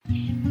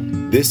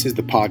This is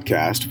the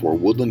podcast for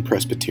Woodland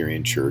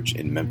Presbyterian Church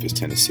in Memphis,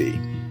 Tennessee.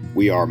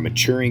 We are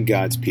maturing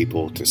God's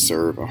people to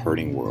serve a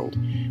hurting world.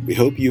 We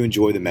hope you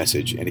enjoy the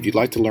message, and if you'd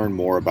like to learn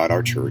more about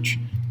our church,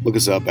 look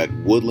us up at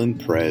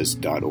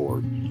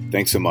woodlandpres.org.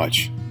 Thanks so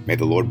much. May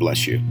the Lord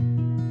bless you.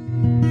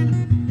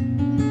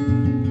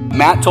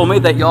 Matt told me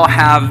that y'all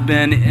have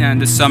been in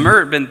the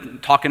summer, been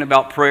talking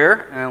about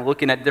prayer and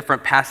looking at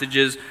different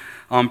passages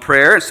on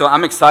prayer. So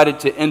I'm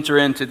excited to enter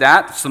into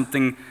that,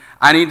 something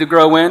I need to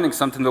grow in and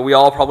something that we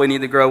all probably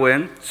need to grow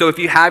in. So if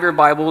you have your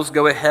Bibles,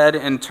 go ahead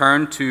and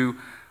turn to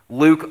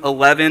Luke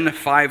 11,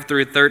 5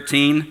 through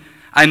 13.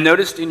 I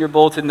noticed in your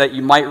bulletin that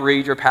you might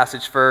read your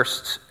passage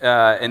first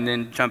and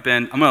then jump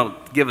in. I'm going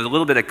to give a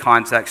little bit of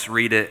context,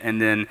 read it,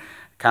 and then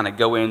kind of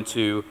go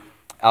into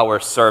our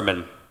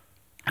sermon.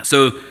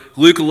 So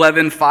Luke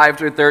 11, 5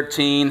 through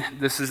 13,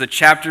 this is a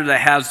chapter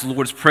that has the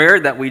Lord's Prayer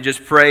that we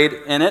just prayed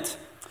in it.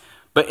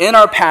 But in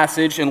our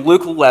passage in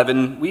Luke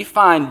 11, we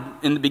find,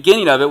 in the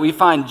beginning of it, we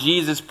find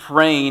Jesus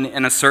praying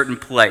in a certain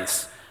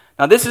place.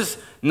 Now this is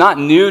not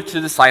new to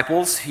the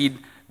disciples. He'd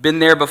been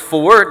there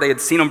before. They had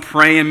seen him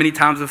praying many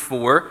times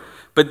before.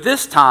 But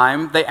this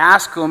time, they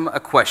ask him a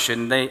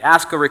question. They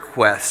ask a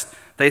request.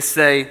 They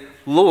say,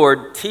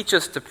 "Lord, teach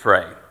us to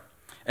pray."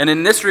 And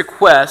in this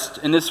request,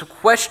 in this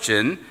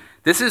question,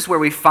 this is where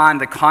we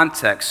find the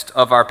context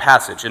of our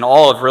passage, in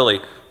all of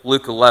really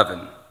Luke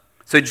 11.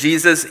 So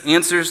Jesus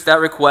answers that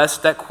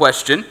request, that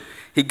question.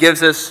 He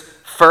gives us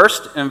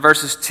first in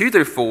verses 2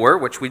 through 4,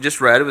 which we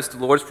just read, it was the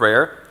Lord's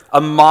Prayer,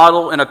 a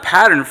model and a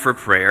pattern for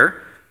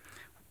prayer,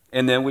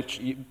 and then which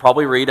you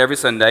probably read every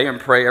Sunday and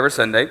pray every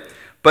Sunday.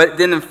 But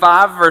then in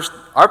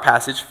our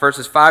passage,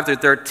 verses 5 through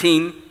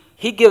 13,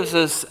 he gives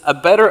us a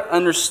better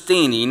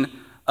understanding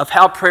of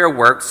how prayer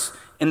works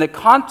in the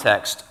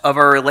context of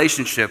our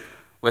relationship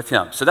with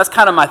him. So that's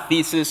kind of my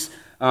thesis.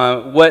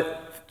 What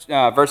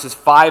verses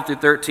 5 through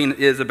 13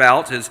 is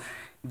about is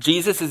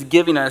Jesus is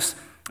giving us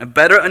a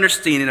better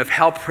understanding of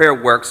how prayer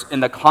works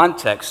in the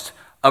context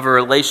of a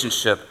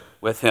relationship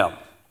with him.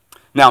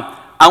 Now,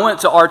 I went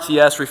to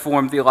RTS,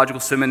 Reformed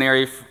Theological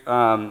Seminary,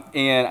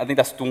 and I think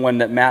that's the one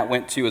that Matt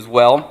went to as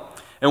well.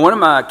 And one of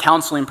my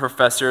counseling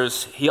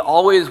professors, he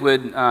always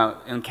would,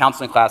 in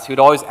counseling class, he would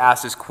always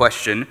ask this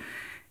question.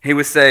 He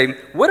would say,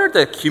 "What are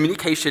the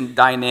communication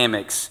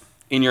dynamics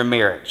in your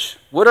marriage?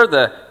 What are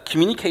the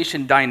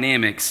communication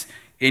dynamics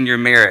in your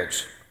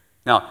marriage?"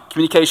 Now,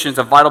 communication is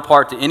a vital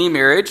part to any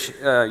marriage.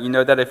 You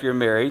know that if you're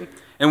married.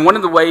 And one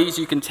of the ways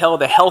you can tell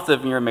the health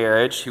of your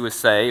marriage, he would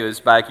say, is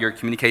by your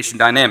communication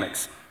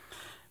dynamics.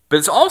 But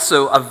it's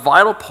also a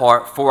vital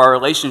part for our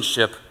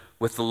relationship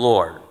with the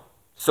Lord.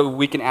 So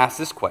we can ask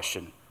this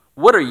question: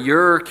 what are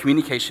your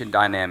communication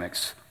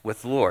dynamics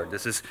with the Lord?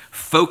 This is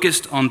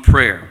focused on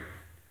prayer.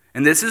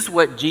 And this is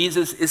what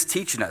Jesus is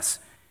teaching us.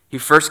 He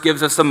first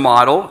gives us a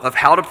model of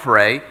how to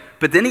pray,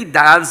 but then he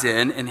dives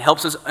in and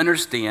helps us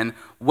understand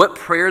what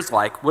prayer's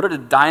like, what are the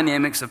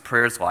dynamics of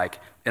prayer's like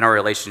in our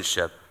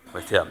relationship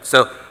with him.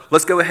 So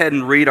let's go ahead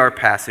and read our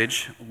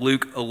passage,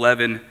 Luke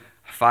 11,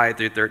 5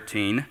 through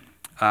 13.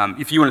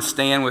 If you want to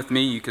stand with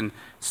me, you can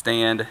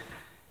stand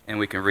and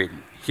we can read.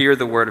 Hear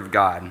the word of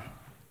God.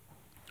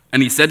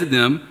 "And he said to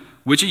them,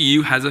 'Which of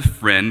you has a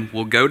friend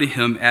will go to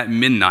him at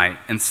midnight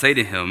and say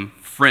to him,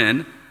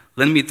 Friend,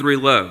 lend me 3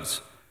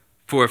 loaves.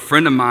 For a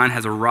friend of mine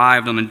has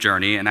arrived on a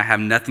journey, and I have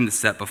nothing to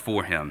set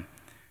before him.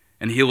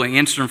 And he will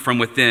answer him from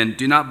within,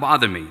 Do not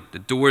bother me. The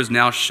door is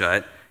now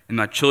shut, and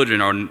my children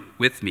are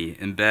with me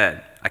in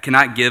bed. I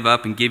cannot give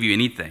up and give you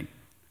anything.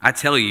 I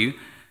tell you,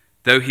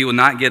 though he will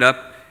not get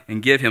up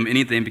and give him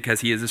anything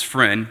because he is his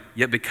friend,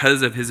 yet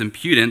because of his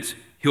impudence,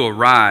 he will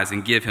rise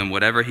and give him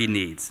whatever he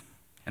needs.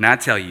 And I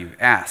tell you,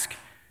 ask,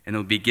 and it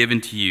will be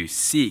given to you.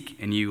 Seek,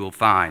 and you will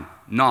find.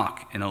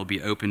 Knock, and it will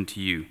be opened to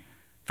you.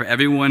 For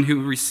everyone who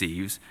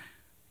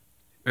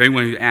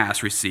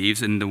asks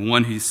receives, and the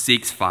one who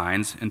seeks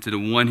finds, and to the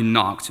one who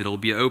knocks it will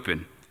be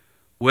open.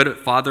 What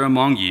father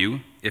among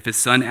you, if his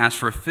son asks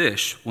for a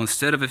fish, will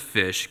instead of a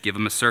fish give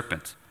him a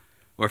serpent?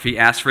 Or if he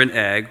asks for an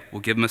egg,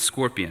 will give him a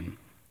scorpion?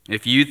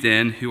 If you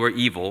then, who are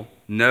evil,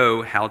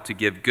 know how to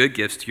give good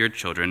gifts to your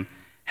children,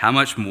 how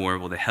much more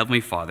will the Heavenly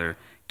Father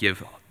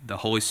give the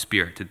Holy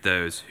Spirit to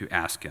those who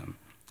ask him?'"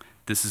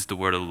 This is the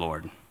word of the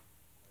Lord. You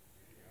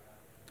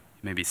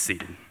may be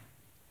seated.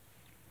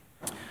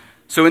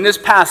 So in this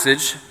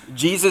passage,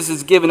 Jesus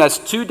is giving us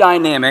 2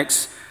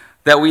 dynamics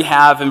that we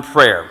have in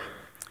prayer.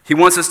 He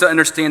wants us to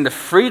understand the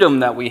freedom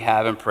that we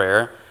have in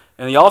prayer,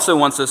 and he also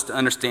wants us to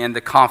understand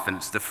the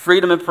confidence, the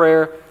freedom in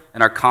prayer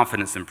and our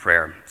confidence in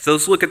prayer. So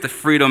let's look at the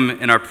freedom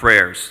in our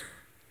prayers.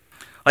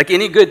 Like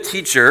any good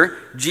teacher,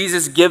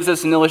 Jesus gives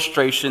us an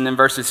illustration in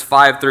verses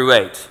 5 through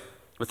 8,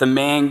 with a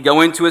man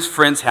going to his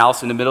friend's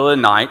house in the middle of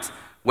the night,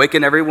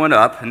 waking everyone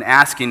up and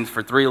asking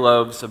for 3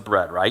 loaves of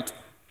bread, right?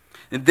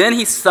 And then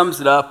he sums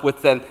it up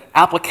with an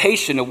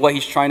application of what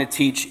he's trying to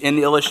teach in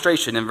the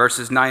illustration in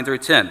verses 9 through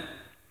 10.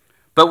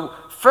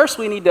 But first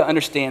we need to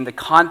understand the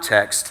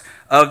context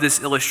of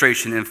this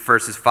illustration in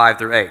verses 5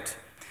 through 8.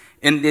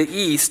 In the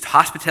East,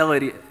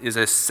 hospitality is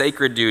a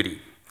sacred duty.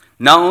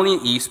 not only in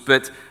the East,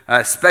 but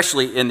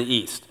especially in the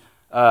East.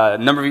 A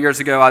number of years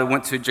ago, I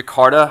went to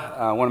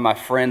Jakarta. One of my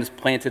friends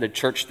planted a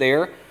church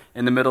there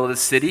in the middle of the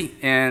city.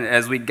 And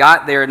as we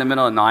got there in the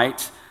middle of the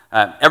night,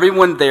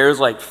 everyone there is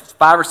like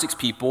 5 or 6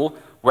 people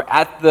were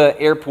at the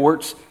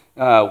airport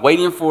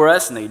waiting for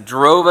us, and they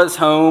drove us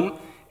home.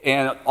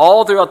 And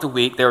all throughout the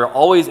week, they were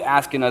always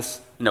asking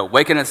us,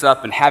 waking us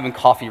up and having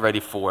coffee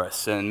ready for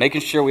us and making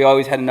sure we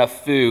always had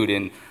enough food.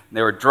 And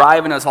they were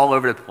driving us all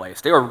over the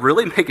place. They were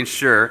really making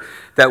sure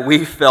that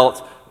we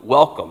felt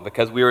welcome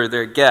because we were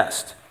their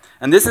guest.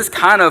 And this is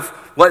kind of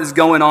what is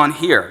going on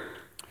here.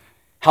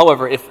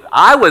 However, if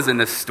I was in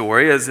this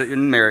story as an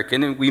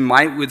American, we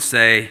would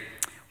say,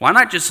 why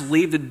not just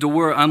leave the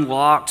door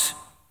unlocked,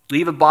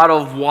 leave a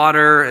bottle of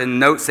water and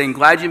note saying,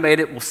 glad you made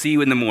it, we'll see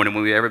you in the morning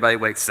when everybody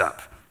wakes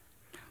up.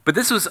 But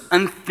this was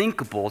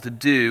unthinkable to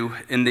do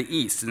in the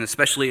East, and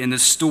especially in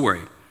this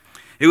story.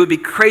 It would be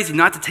crazy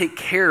not to take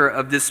care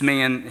of this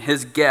man,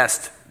 his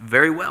guest,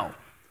 very well.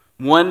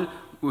 One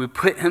would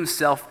put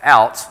himself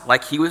out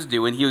like he was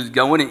doing. He was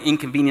going to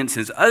inconvenience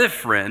his other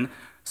friend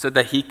so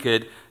that he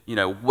could,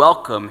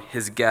 welcome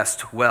his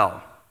guest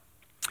well.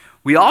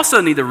 We also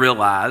need to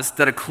realize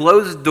that a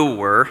closed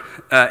door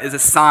is a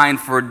sign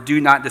for do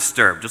not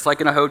disturb. Just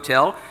like in a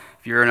hotel,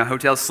 if you're in a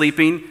hotel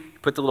sleeping, you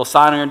put the little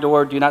sign on your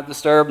door, do not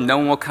disturb. No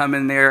one will come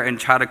in there and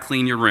try to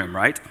clean your room,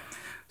 right?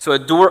 So a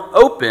door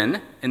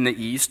open in the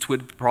East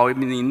would probably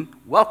mean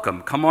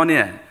welcome, come on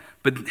in.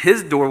 But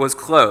his door was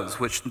closed,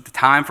 which the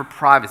time for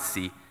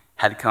privacy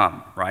had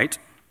come, right?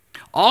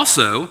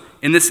 Also,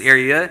 in this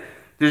area,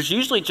 there's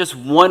usually just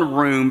one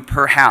room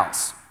per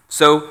house.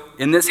 So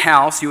in this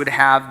house, you would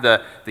have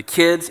the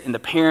kids and the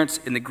parents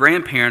and the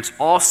grandparents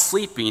all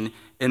sleeping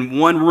in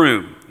one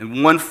room,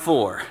 in one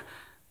floor.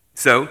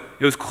 So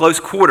it was close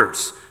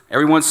quarters.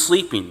 Everyone's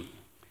sleeping.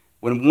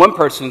 When one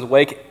person's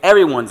awake,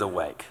 everyone's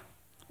awake.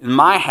 In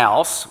my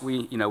house,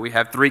 we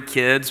have 3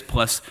 kids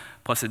plus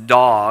a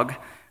dog.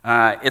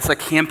 It's a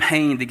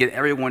campaign to get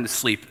everyone to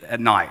sleep at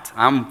night.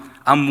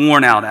 I'm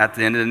worn out at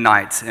the end of the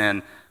night,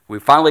 and we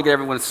finally get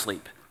everyone to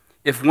sleep.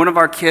 If one of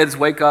our kids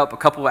wake up a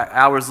couple of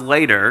hours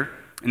later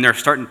and they're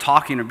starting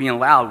talking or being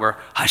loud, we're,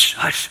 hush,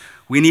 hush,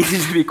 we need you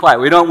to be quiet.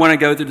 We don't want to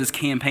go through this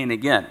campaign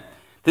again.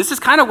 This is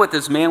kind of what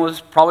this man was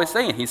probably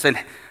saying. He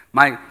said,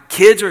 my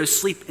kids are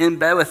asleep in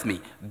bed with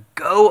me.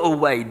 Go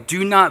away.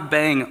 Do not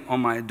bang on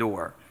my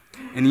door.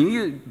 And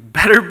you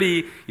better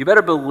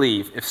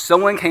believe if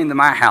someone came to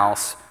my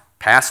house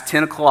past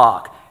 10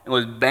 o'clock and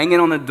was banging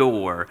on the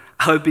door,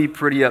 I would be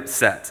pretty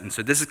upset. And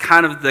so this is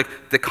kind of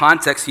the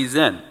context he's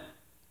in.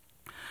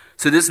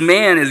 So this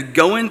man is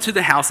going to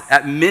the house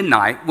at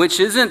midnight, which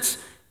isn't,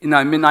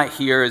 midnight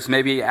here is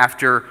maybe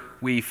after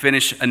we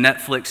finish a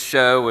Netflix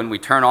show and we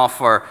turn off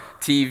our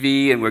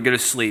TV and we're going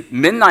to sleep.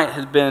 Midnight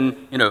has been,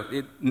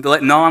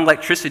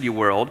 non-electricity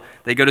world.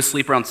 They go to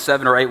sleep around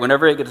 7 or 8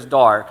 whenever it gets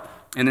dark.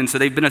 And then so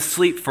they've been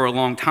asleep for a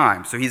long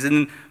time. So he's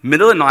in the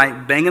middle of the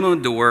night, banging on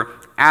the door,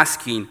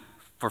 asking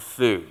for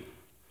food.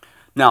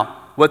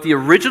 Now, what the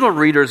original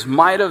readers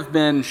might have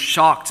been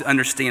shocked to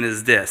understand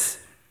is this.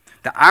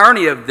 The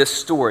irony of this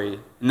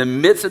story, in the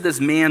midst of this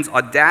man's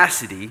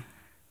audacity,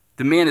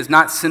 the man is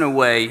not sent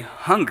away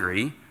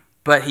hungry,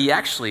 but he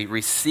actually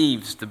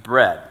receives the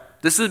bread.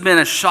 This has been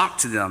a shock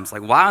to them. It's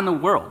like, why in the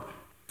world?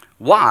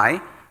 Why?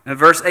 And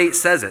verse 8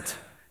 says it.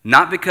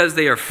 Not because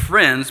they are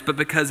friends, but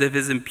because of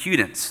his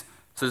impudence.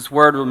 So this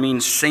word will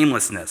mean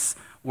shamelessness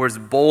or his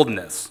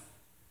boldness.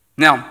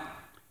 Now,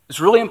 it's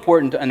really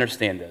important to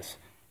understand this.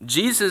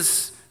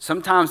 Jesus,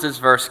 sometimes this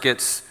verse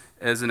gets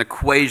as an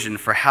equation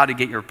for how to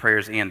get your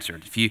prayers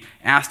answered. If you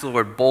ask the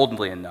Lord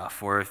boldly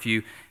enough, or if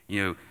you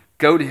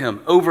go to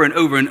him over and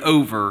over and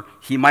over,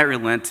 he might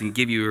relent and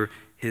give you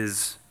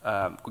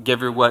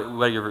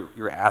what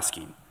you're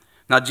asking.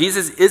 Now,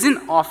 Jesus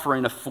isn't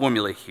offering a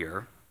formula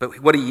here,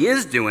 but what he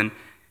is doing,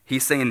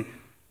 he's saying,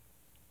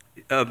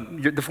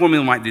 the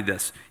formula might do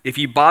this. If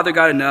you bother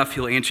God enough,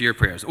 he'll answer your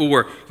prayers.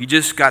 Or you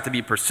just got to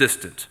be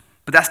persistent.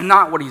 But that's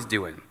not what he's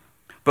doing.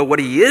 But what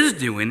he is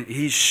doing,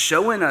 he's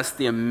showing us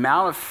the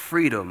amount of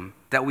freedom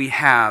that we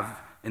have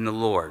in the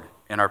Lord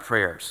in our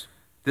prayers.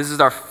 This is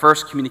our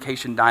first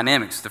communication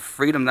dynamics, the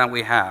freedom that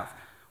we have.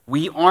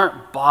 We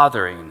aren't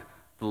bothering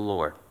the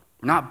Lord.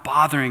 We're not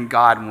bothering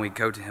God when we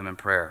go to him in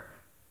prayer.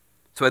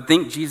 So I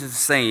think Jesus is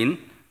saying,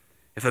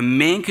 if a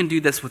man can do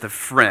this with a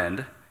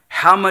friend,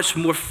 how much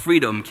more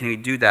freedom can he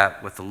do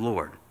that with the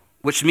Lord?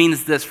 Which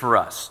means this for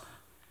us.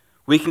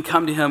 We can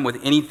come to him with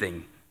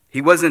anything.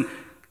 He wasn't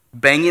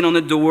banging on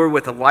the door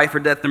with a life or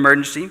death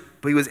emergency,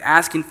 but he was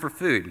asking for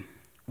food.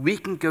 We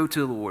can go to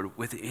the Lord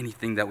with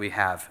anything that we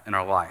have in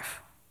our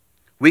life.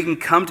 We can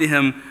come to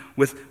him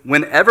with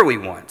whenever we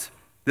want.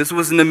 This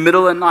was in the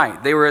middle of the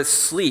night. They were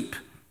asleep,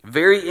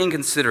 very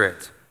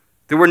inconsiderate.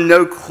 There were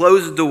no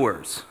closed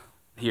doors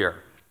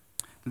here.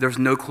 There's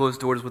no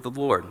closed doors with the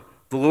Lord.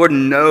 The Lord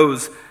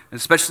knows,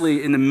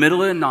 especially in the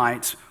middle of the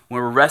night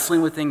when we're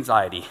wrestling with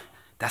anxiety,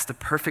 that's the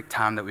perfect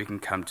time that we can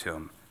come to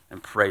him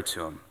and pray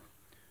to him.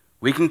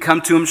 We can come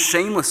to him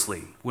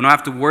shamelessly. We don't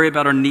have to worry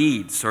about our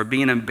needs or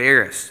being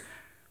embarrassed.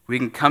 We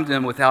can come to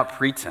him without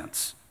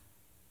pretense.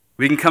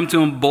 We can come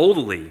to him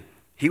boldly.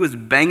 He was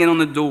banging on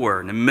the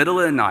door in the middle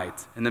of the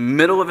night, in the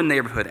middle of a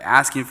neighborhood,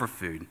 asking for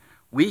food.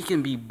 We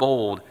can be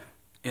bold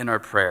in our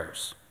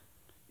prayers.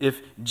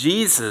 If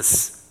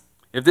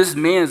this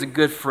man is a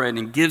good friend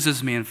and gives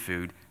this man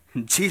food,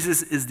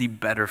 Jesus is the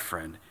better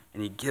friend,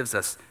 and he gives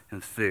us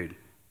his food.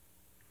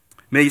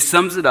 He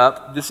sums it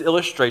up, this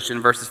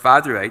illustration, verses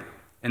 5 through 8,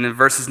 and then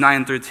verses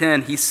 9 through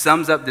 10, he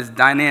sums up this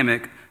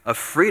dynamic of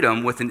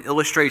freedom with an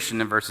illustration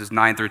in verses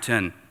 9 through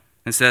 10.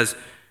 It says,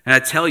 "And I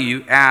tell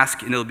you,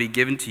 ask and it will be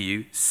given to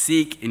you,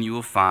 seek and you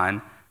will find,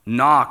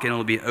 knock and it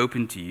will be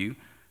opened to you.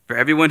 For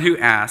everyone who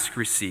asks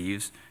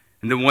receives,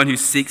 and the one who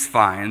seeks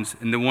finds,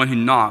 and the one who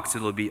knocks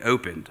it will be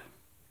opened."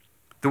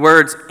 The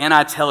words, "and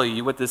I tell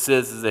you," what this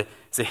is a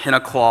hina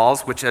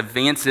clause which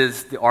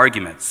advances the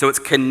argument. So it's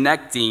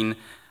connecting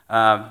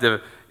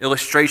the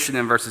illustration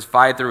in verses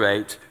 5 through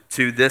 8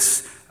 to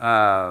this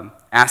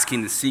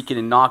asking, the seeking,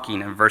 and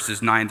knocking in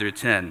verses 9 through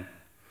 10.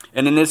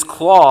 And in this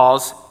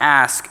clause,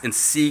 ask and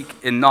seek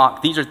and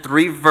knock, these are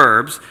three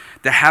verbs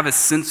that have a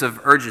sense of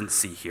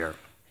urgency here.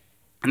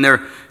 And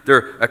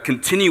they're a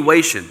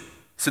continuation.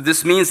 So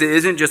this means it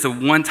isn't just a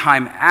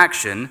one-time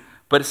action,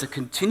 but it's a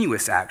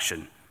continuous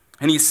action.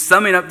 And he's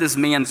summing up this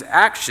man's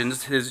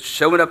actions, his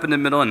showing up in the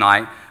middle of the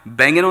night,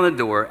 banging on the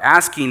door,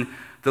 asking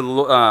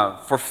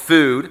for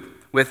food,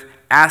 with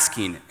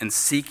asking and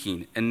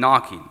seeking and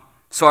knocking.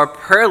 So our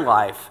prayer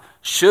life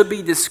should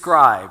be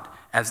described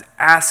as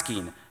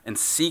asking and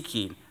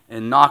seeking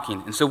and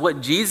knocking. And so what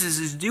Jesus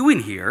is doing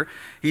here,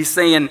 he's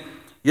saying,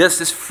 yes,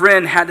 this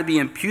friend had to be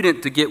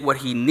impudent to get what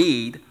he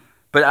need,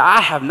 but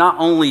I have not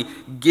only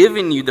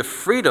given you the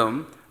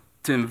freedom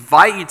to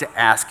invite you to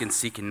ask and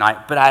seek and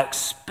knock, but I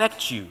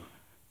expect you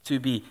to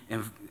be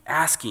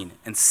asking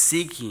and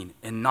seeking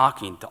and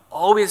knocking, to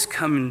always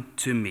come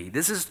to me.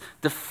 This is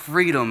the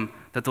freedom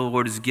that the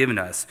Lord has given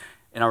us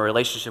in our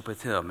relationship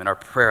with him, in our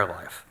prayer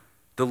life.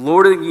 The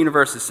Lord of the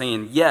universe is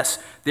saying, yes,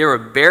 there are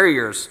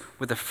barriers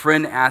with a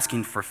friend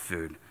asking for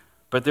food,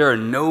 but there are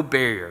no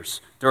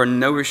barriers, there are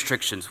no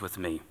restrictions with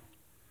me.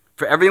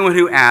 For everyone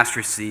who asks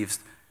receives,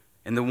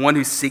 and the one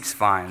who seeks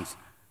finds,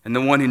 and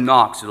the one who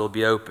knocks it will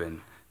be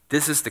open.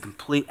 This is the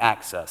complete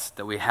access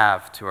that we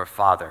have to our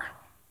Father.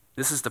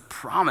 This is the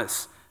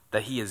promise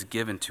that he has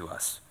given to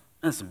us.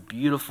 And it's a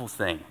beautiful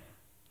thing.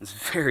 It's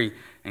very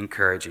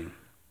encouraging.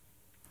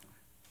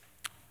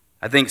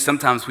 I think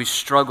sometimes we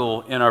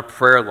struggle in our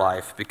prayer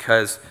life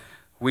because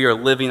we are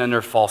living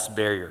under false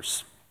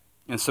barriers.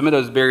 And some of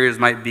those barriers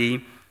might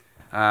be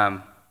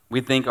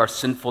we think our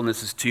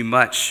sinfulness is too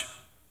much.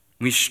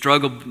 We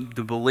struggle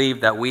to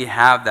believe that we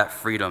have that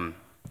freedom,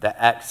 that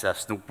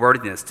access, the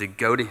worthiness to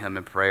go to him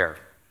in prayer.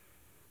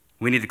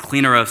 We need to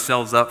clean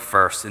ourselves up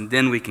first, and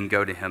then we can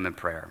go to him in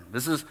prayer.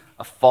 This is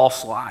a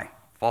false lie,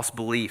 false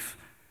belief.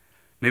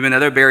 Maybe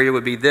another barrier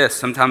would be this.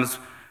 Sometimes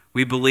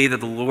we believe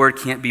that the Lord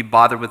can't be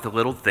bothered with the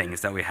little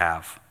things that we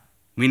have.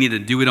 We need to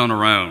do it on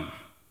our own.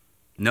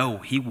 No,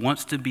 he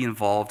wants to be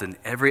involved in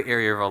every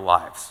area of our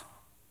lives.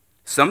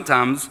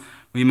 Sometimes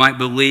we might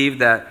believe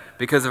that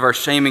because of our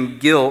shame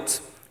and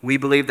guilt, we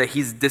believe that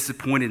he's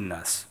disappointed in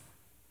us.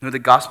 No, the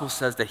gospel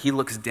says that he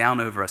looks down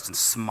over us and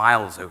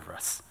smiles over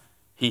us.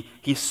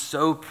 He's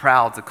so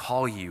proud to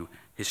call you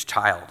his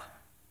child.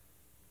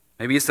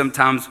 Maybe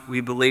sometimes we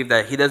believe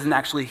that he doesn't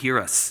actually hear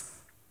us.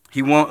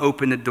 He won't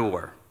open the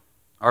door.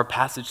 Our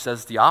passage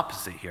says the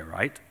opposite here,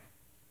 right?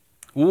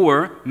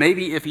 Or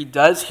maybe if he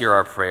does hear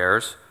our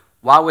prayers,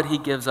 why would he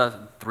give us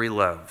 3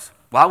 loaves?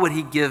 Why would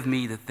he give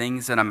me the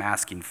things that I'm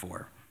asking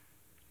for?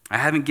 I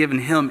haven't given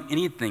him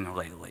anything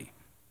lately.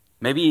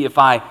 Maybe if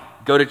I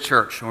go to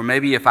church, or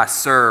maybe if I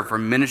serve or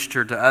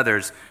minister to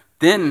others,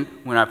 then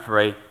when I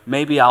pray,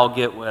 maybe I'll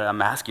get what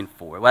I'm asking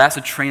for. Well, that's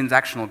a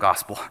transactional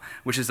gospel,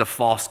 which is a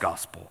false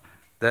gospel.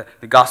 The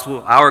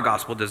gospel, our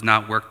gospel, does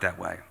not work that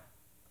way.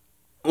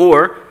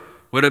 Or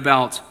what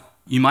about,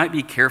 you might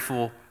be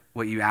careful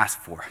what you ask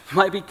for. You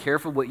might be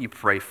careful what you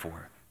pray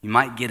for. You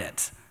might get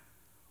it.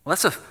 Well,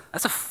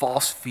 that's a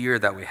false fear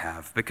that we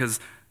have, because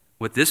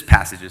what this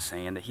passage is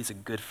saying, that he's a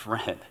good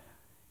friend.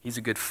 He's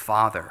a good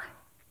father.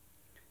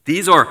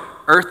 These are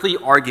earthly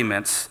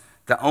arguments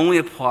that only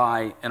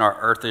apply in our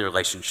earthly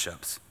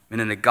relationships. And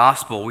in the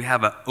gospel, we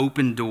have an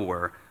open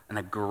door and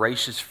a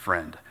gracious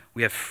friend.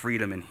 We have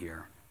freedom in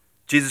here.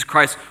 Jesus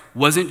Christ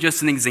wasn't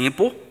just an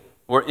example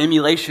or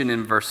emulation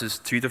in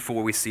verses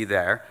 2-4 we see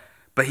there,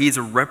 but he's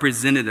a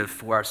representative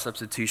for our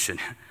substitution.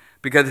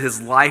 Because of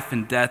his life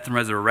and death and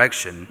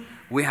resurrection,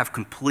 we have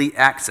complete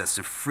access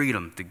and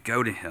freedom to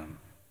go to him.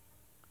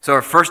 So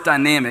our first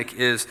dynamic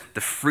is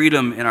the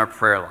freedom in our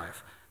prayer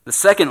life. The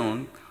second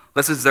one,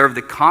 let's observe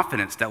the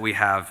confidence that we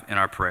have in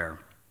our prayer.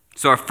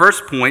 So our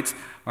first point,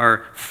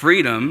 our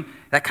freedom,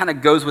 that kind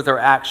of goes with our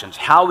actions,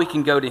 how we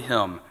can go to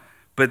him.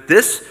 But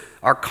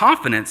our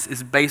confidence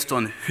is based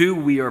on who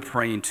we are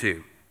praying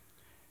to.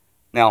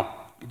 Now,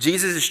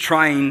 Jesus is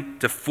trying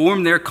to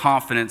form their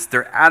confidence,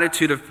 their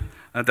attitude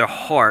of their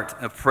heart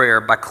of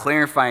prayer by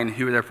clarifying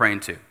who they're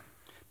praying to.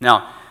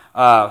 Now,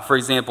 for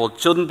example,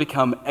 children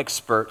become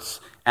experts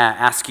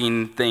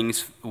asking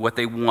things, what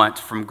they want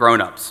from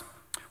grown-ups.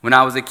 When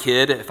I was a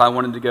kid, if I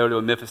wanted to go to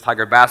a Memphis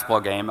Tiger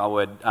basketball game, I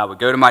would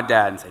go to my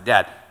dad and say,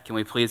 "Dad, can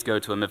we please go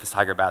to a Memphis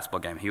Tiger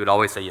basketball game?" He would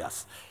always say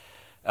yes.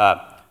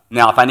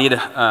 Now, if I needed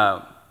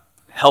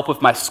help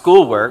with my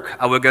schoolwork,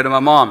 I would go to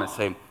my mom and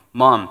say,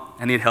 "Mom,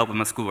 I need help with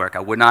my schoolwork." I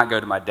would not go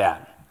to my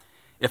dad.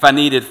 If I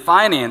needed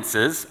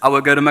finances, I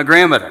would go to my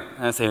grandmother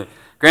and I'd say,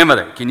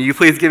 "Grandmother, can you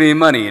please give me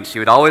money?" And she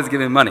would always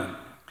give me money.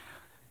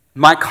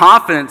 My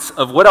confidence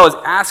of what I was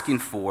asking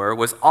for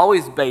was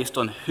always based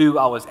on who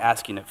I was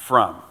asking it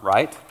from,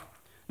 right?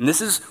 And this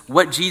is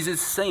what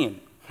Jesus is saying.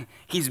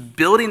 He's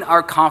building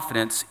our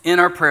confidence in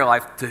our prayer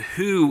life to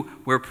who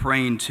we're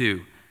praying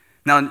to.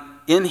 Now,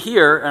 in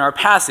here, in our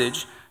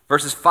passage,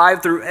 verses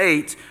 5 through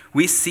 8,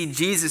 we see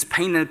Jesus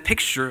painting a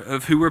picture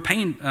of who we're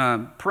praying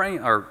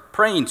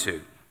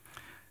to.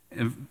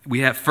 And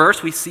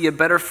we see a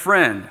better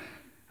friend.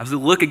 As we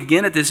look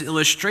again at this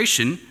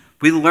illustration,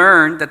 we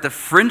learn that the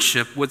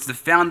friendship was the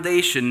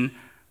foundation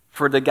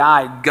for the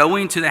guy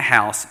going to the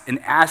house and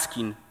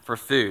asking for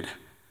food.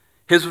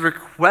 His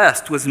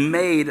request was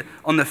made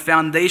on the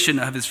foundation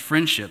of his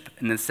friendship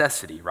and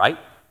necessity, right?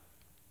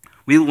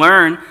 We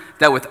learn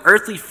that with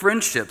earthly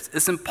friendships,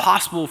 it's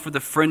impossible for the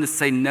friend to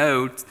say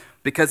no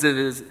because of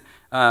his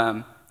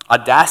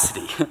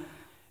audacity.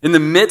 In the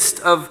midst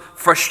of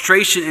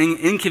frustration and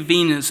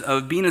inconvenience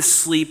of being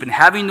asleep and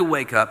having to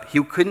wake up,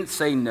 he couldn't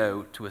say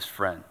no to his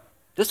friend.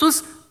 This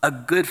was a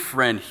good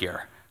friend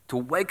here, to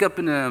wake up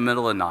in the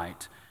middle of the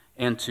night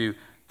and to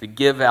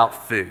give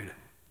out food.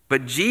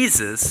 But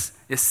Jesus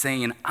is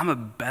saying, I'm a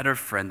better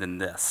friend than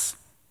this,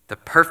 the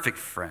perfect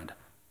friend,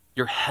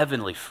 your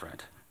heavenly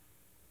friend.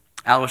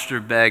 Alistair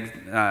Begg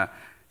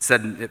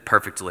said it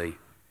perfectly.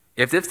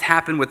 If this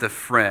happened with a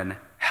friend,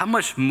 how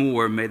much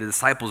more may the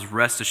disciples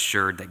rest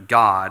assured that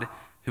God,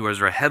 who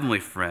is our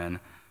heavenly friend,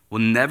 will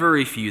never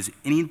refuse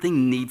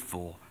anything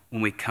needful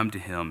when we come to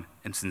him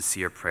in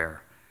sincere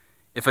prayer.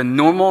 If a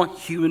normal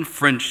human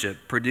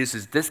friendship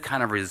produces this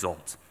kind of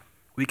result,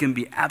 we can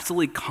be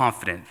absolutely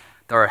confident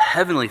that our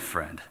heavenly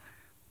friend,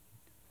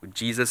 with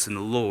Jesus and the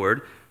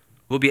Lord,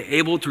 will be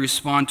able to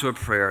respond to our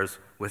prayers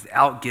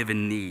without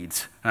giving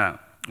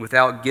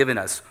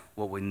us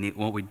what we need,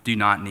 what we do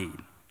not need.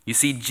 You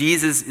see,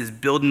 Jesus is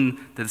building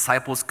the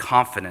disciples'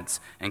 confidence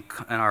and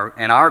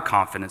our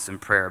confidence in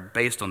prayer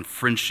based on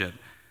friendship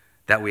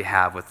that we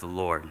have with the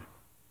Lord.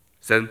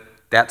 So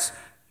that's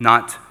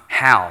not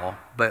how,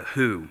 but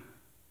who.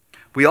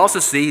 We also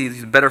see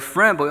he's a better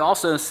friend, but we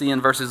also see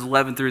in verses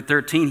 11 through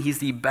 13, he's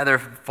the better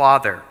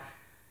father.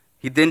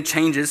 He then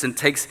changes and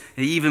takes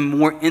an even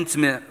more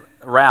intimate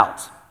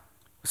route.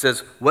 It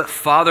says, "What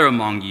father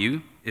among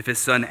you, if his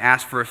son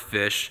asks for a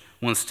fish,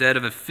 will instead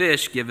of a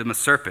fish give him a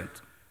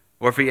serpent?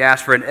 Or if he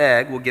asks for an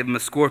egg, will give him a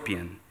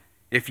scorpion?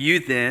 If you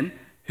then,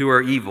 who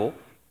are evil,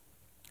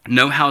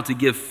 know how to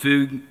give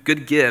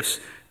good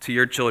gifts to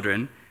your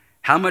children,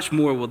 how much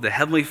more will the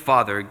Heavenly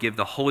Father give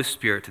the Holy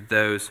Spirit to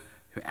those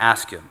who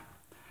ask him?"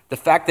 The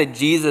fact that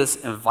Jesus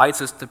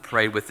invites us to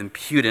pray with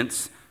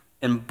impudence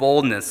and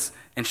boldness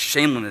and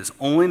shamelessness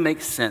only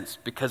makes sense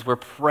because we're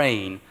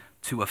praying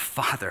to a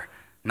father,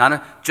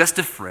 not just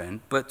a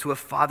friend, but to a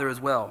father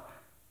as well.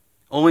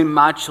 Only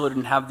my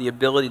children have the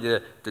ability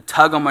to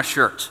tug on my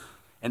shirt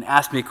and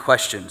ask me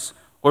questions,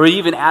 or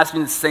even ask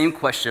me the same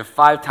question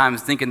 5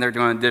 times thinking they're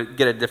going to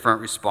get a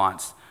different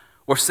response,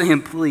 or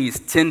saying please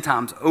 10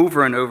 times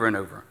over and over and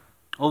over.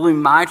 Only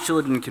my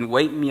children can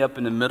wake me up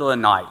in the middle of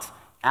the night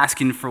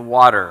asking for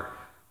water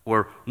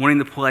or wanting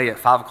to play at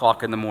 5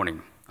 o'clock in the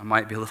morning. I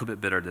might be a little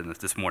bit bitter than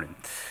this morning.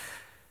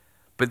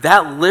 But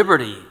that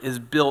liberty is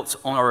built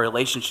on our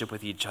relationship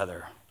with each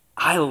other.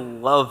 I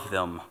love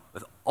them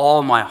with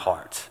all my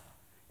heart.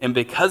 And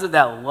because of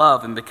that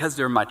love and because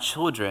they're my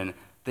children,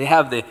 they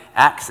have the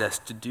access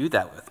to do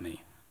that with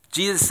me.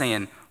 Jesus is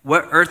saying,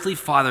 what earthly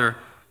father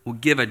will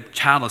give a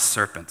child a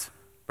serpent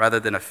rather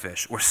than a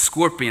fish, or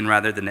scorpion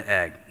rather than an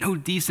egg? No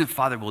decent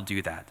father will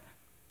do that.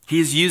 He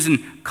is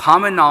using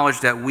common knowledge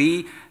that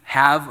we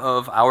have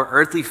of our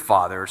earthly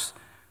fathers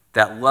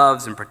that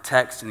loves and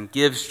protects and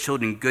gives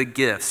children good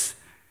gifts.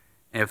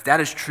 And if that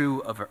is true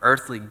of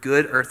a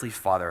good earthly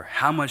father,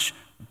 how much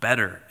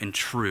better and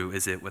true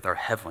is it with our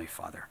heavenly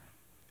Father?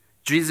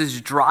 Jesus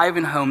is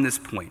driving home this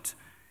point.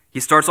 He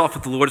starts off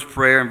with the Lord's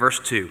Prayer in verse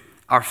 2,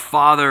 "Our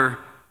Father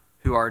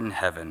who art in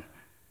heaven."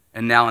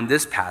 And now in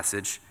this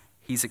passage,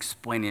 he's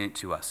explaining it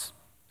to us.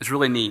 It's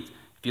really neat.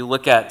 If you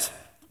look at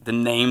the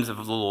names of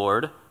the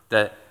Lord,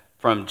 that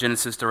from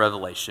Genesis to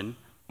Revelation,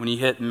 when you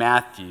hit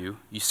Matthew,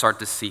 you start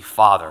to see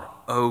Father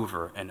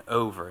over and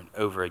over and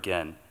over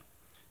again.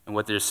 And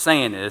what they're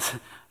saying is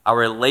our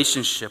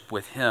relationship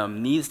with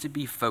him needs to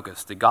be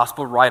focused. The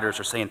gospel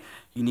writers are saying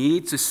you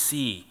need to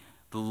see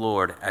the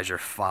Lord as your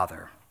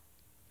Father.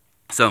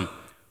 So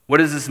what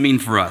does this mean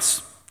for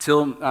us?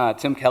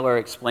 Tim Keller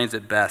explains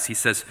it best. He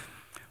says,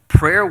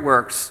 prayer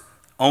works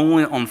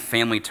only on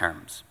family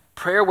terms.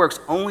 Prayer works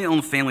only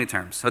on family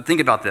terms. So think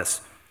about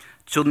this.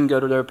 Children go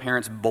to their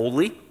parents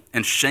boldly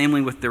and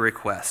shamefully with their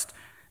request.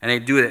 And they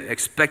do it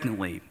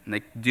expectantly, and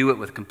they do it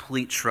with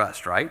complete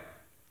trust, right?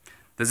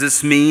 Does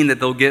this mean that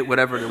they'll get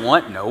whatever they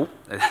want? No,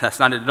 that's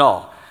not it at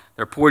all.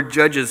 They're poor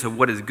judges of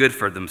what is good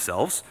for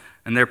themselves,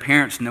 and their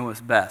parents know what's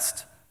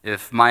best.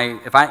 If I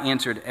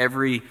answered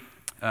every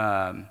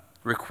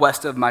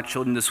request of my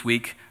children this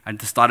week, I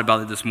just thought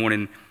about it this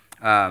morning,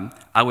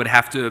 I would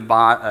have to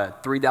buy a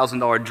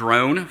 $3,000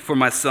 drone for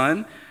my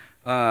son,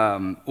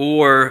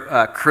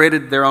 or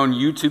created their own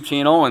YouTube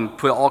channel and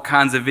put all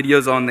kinds of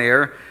videos on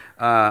there,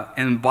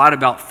 and bought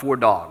about 4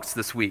 dogs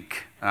this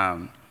week.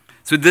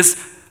 So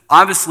this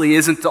obviously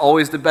isn't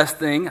always the best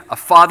thing. A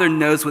father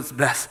knows what's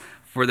best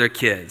for their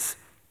kids.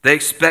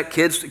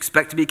 Kids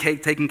expect to be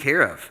taken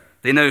care of.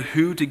 They know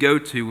who to go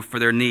to for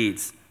their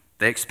needs.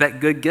 They expect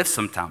good gifts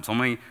sometimes,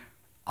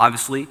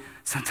 obviously,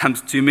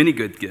 sometimes too many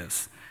good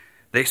gifts.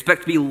 They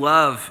expect to be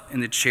loved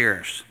and to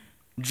cherished.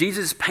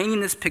 Jesus is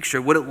painting this picture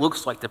of what it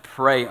looks like to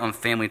pray on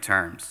family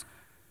terms.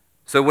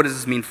 So what does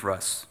this mean for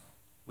us?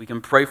 We can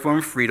pray for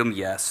him freedom,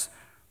 yes,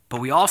 but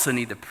we also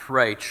need to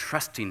pray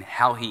trusting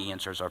how he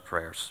answers our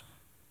prayers.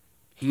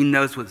 He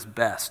knows what's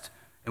best,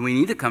 and we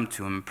need to come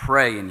to him and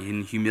pray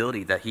in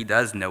humility that he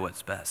does know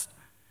what's best.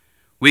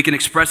 We can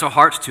express our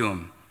hearts to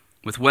him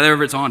with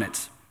whatever it's on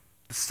it.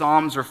 The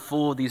Psalms are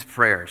full of these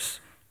prayers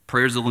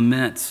of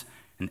lament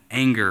and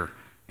anger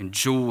and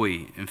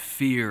joy and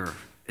fear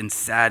and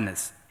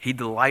sadness. He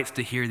delights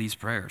to hear these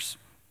prayers.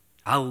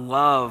 I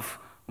love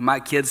when my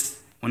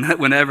kids,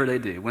 whenever they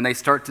do, when they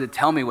start to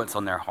tell me what's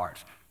on their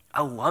heart.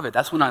 I love it.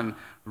 That's when I'm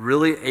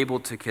really able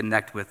to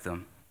connect with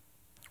them.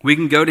 We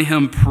can go to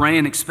him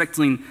praying,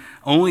 expecting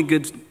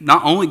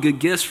not only good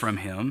gifts from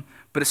him,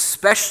 but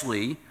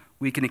especially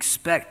we can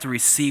expect to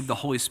receive the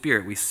Holy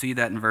Spirit. We see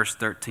that in verse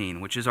 13,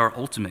 which is our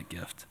ultimate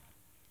gift.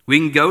 We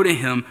can go to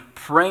him,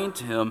 praying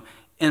to him,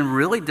 and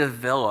really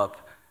develop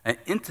an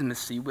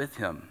intimacy with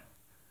him.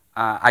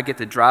 I get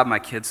to drive my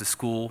kids to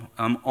school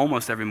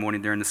almost every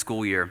morning during the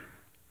school year.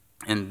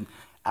 And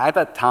at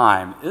that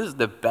time, it is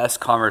the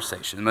best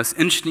conversation, the most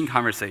interesting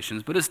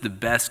conversations, but it's the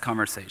best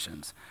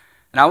conversations.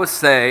 And I would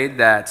say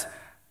that,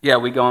 yeah,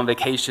 we go on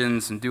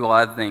vacations and do a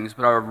lot of things,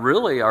 but our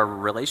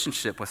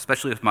relationship,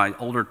 especially with my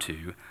older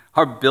two,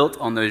 are built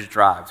on those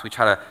drives. We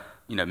try to,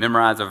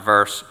 memorize a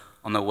verse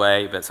on the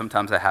way, but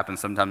sometimes that happens,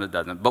 sometimes it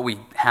doesn't. But we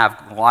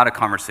have a lot of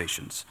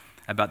conversations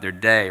about their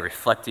day,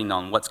 reflecting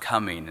on what's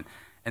coming.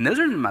 And those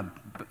are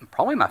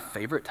probably my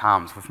favorite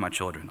times with my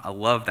children. I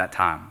love that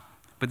time.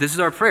 But this is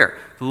our prayer.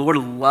 The Lord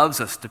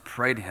loves us to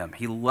pray to him.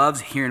 He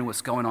loves hearing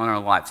what's going on in our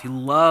lives. He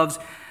loves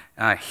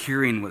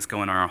hearing what's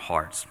going on in our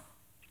hearts.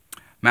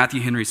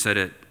 Matthew Henry said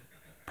it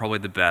probably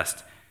the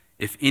best.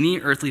 If any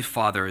earthly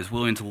father is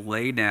willing to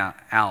lay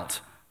out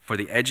for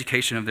the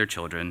education of their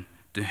children,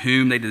 to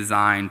whom they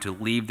design to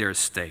leave their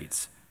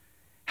estates,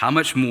 how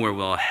much more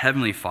will a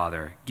heavenly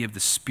Father give the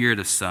spirit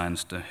of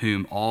sons to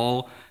whom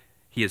all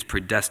he has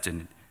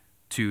predestined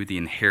to the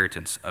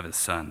inheritance of his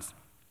sons?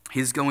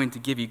 He's going to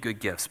give you good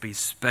gifts, but he's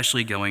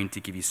especially going to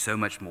give you so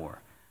much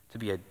more, to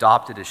be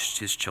adopted as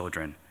his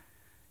children,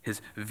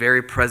 his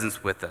very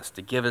presence with us,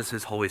 to give us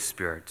his Holy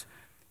Spirit,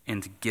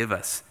 and to give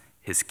us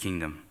his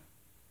kingdom.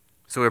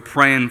 So we're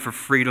praying for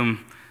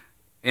freedom,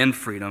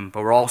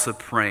 but we're also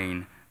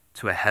praying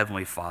to a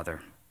heavenly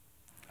Father.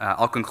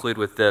 I'll conclude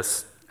with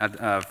this.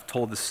 I've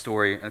told this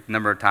story a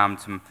number of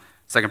times in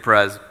Second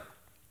Pres,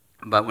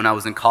 but when I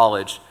was in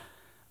college,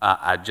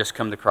 I'd just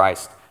come to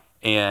Christ,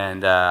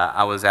 and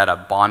I was at a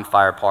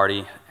bonfire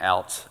party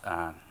out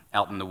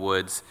in the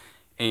woods,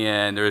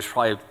 and there was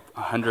probably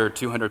 100,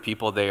 200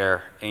 people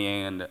there,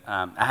 and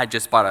I had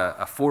just bought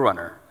a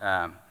 4Runner.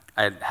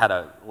 I had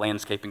a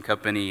landscaping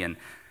company, and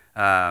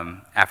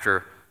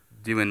after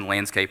doing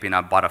landscaping,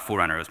 I bought a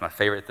 4Runner. It was my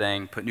favorite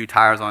thing. Put new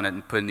tires on it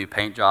and put a new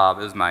paint job.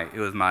 It was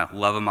my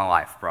love of my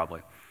life,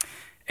 probably.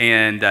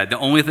 And the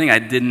only thing I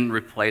didn't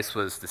replace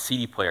was the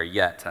CD player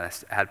yet. I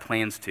had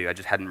plans to. I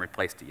just hadn't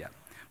replaced it yet.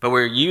 But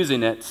we were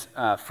using it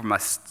for my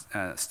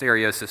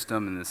stereo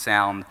system and the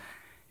sound.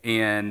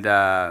 And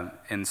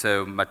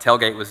so my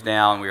tailgate was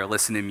down. We were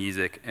listening to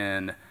music.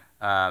 And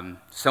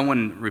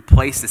someone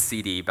replaced the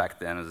CD back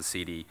then. It was a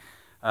CD.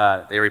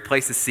 They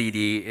replaced the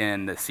CD,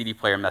 and the CD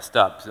player messed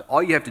up. So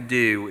all you have to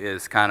do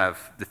is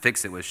to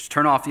fix it was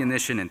turn off the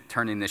ignition and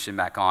turn the ignition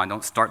back on.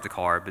 Don't start the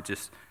car, but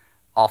just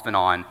off and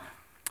on.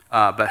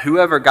 But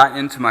whoever got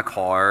into my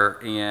car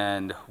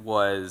and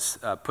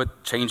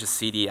changed the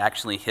CD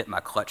actually hit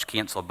my clutch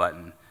cancel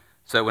button.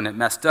 So when it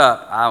messed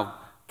up, I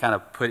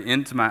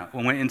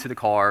went into the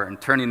car and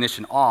turned the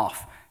ignition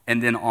off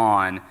and then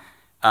on.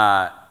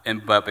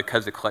 But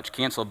because the clutch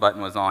cancel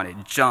button was on,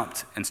 it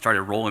jumped and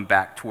started rolling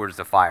back towards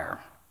the fire.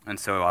 And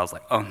so I was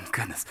like, oh my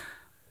goodness,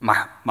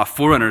 my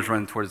 4Runner's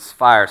running towards this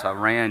fire. So I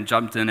ran,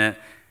 jumped in it,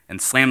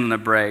 and slammed on the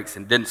brakes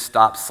and didn't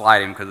stop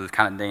sliding because it was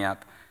kind of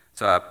damp.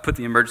 So I put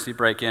the emergency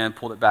brake in,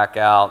 pulled it back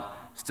out,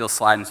 still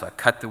sliding, so I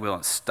cut the wheel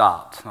and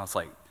stopped. And I was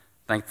like,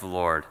 thank the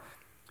Lord.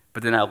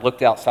 But then I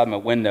looked outside my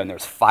window, and there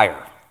was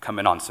fire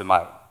coming on. So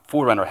my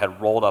 4Runner had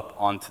rolled up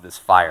onto this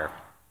fire.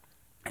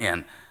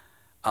 And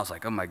I was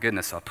like, oh my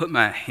goodness. So I put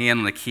my hand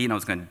on the key, and I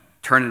was going to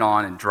turn it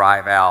on and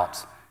drive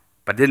out.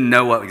 But I didn't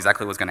know what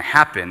exactly was going to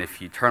happen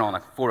if you turn on a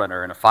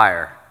 4Runner in a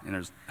fire. and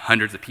there's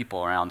hundreds of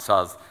people around. So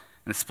I was,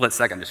 in a split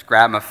second, just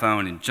grabbed my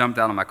phone and jumped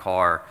out of my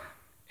car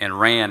and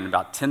ran.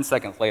 About 10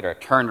 seconds later, I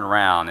turned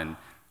around, and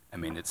I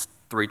mean, the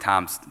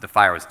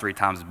fire was 3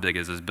 times as big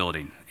as this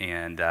building.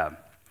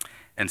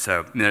 And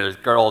so there's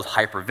girls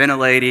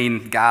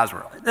hyperventilating, guys were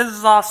like, this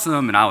is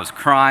awesome, and I was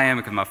crying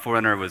because my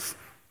 4Runner was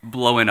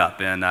blowing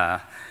up, and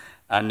I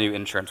knew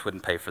insurance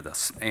wouldn't pay for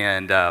this.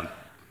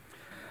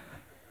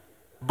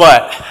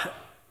 But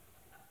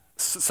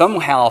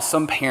somehow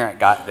some parent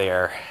got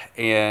there,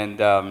 and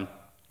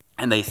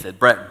they said,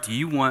 Brett, do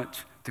you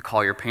want to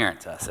call your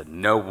parents? I said,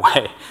 no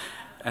way.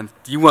 And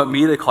do you want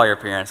me to call your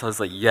parents? I was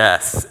like,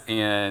 yes.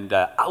 And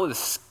I was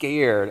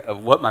scared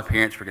of what my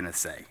parents were going to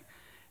say.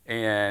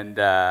 And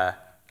I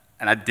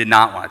did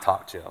not want to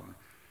talk to them.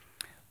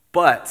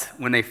 But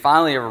when they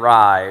finally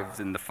arrived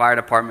and the fire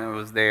department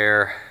was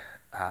there,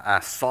 I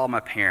saw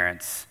my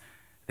parents.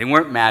 They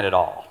weren't mad at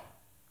all.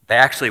 They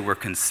actually were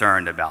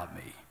concerned about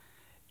me.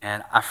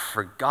 And I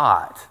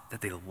forgot that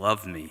they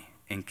loved me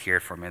and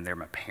cared for me, and they're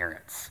my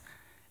parents.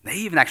 They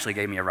even actually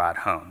gave me a ride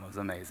home. It was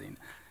amazing.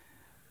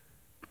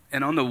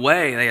 And on the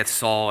way, they had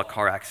saw a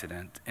car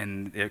accident,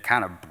 and it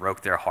kind of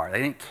broke their heart.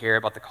 They didn't care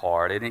about the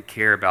car. They didn't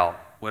care about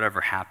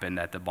whatever happened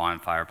at the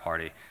bonfire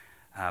party,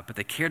 but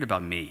they cared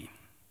about me.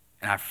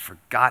 And I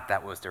forgot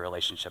that was the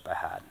relationship I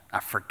had. I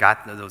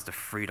forgot that was the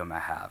freedom I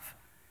have.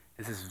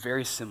 This is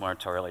very similar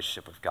to our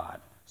relationship with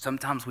God.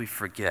 Sometimes we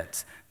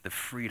forget the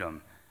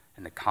freedom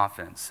and the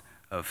confidence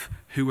of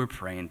who we're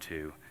praying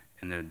to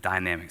and the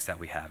dynamics that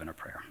we have in our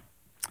prayer.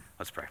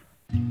 Let's pray.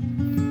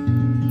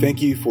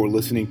 Thank you for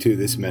listening to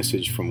this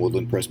message from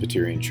Woodland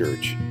Presbyterian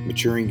Church,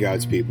 maturing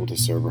God's people to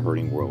serve a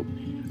hurting world.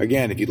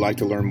 Again, if you'd like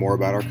to learn more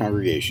about our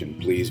congregation,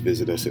 please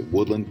visit us at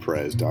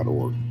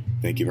woodlandpres.org.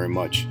 Thank you very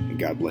much, and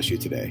God bless you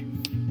today.